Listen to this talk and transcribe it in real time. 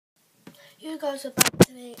You guys are back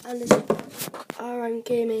today, and this is RM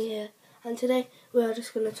Gaming here, and today we are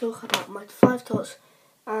just going to talk about my 5 tots.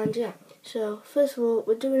 And yeah, so first of all,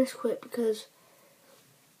 we're doing this quick because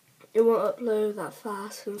it won't upload that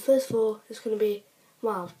fast, and first of all, it's going to be,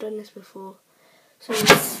 wow, I've done this before, so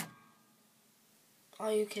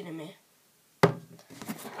are you kidding me?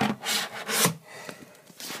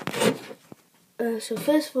 So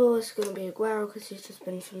first of all, it's going to be Aguero because he's just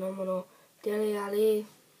been phenomenal. Dele Alli,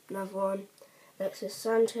 another one. Alexis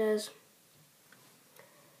Sanchez.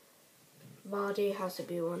 Vardy has to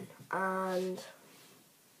be one. And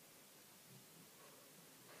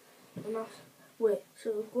wait,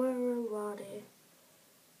 so Aguero, Vardy,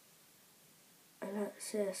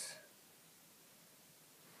 Alexis.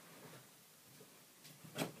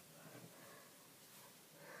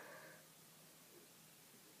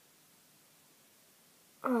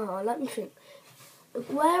 Oh, let me think.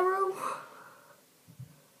 Aguero,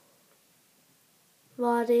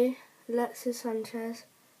 Vardy, Alexis Sanchez,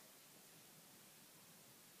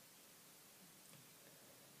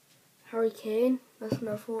 Harry Kane, that's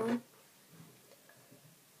another one.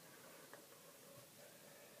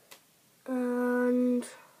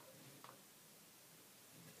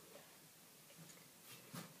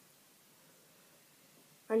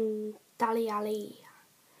 And Dele Alli.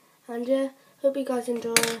 And yeah, hope you guys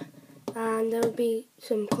enjoy, and there will be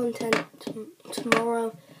some content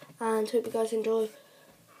tomorrow, and hope you guys enjoy.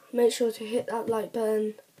 Make sure to hit that like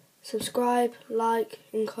button, subscribe, like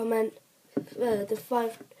and comment the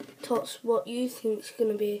 5 tots what you think is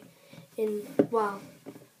going to be in, well,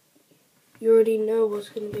 you already know what's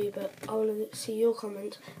going to be, but I want to see your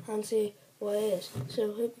comments and see what it is.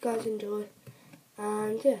 So hope you guys enjoy,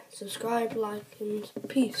 and yeah, subscribe, like and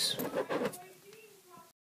peace.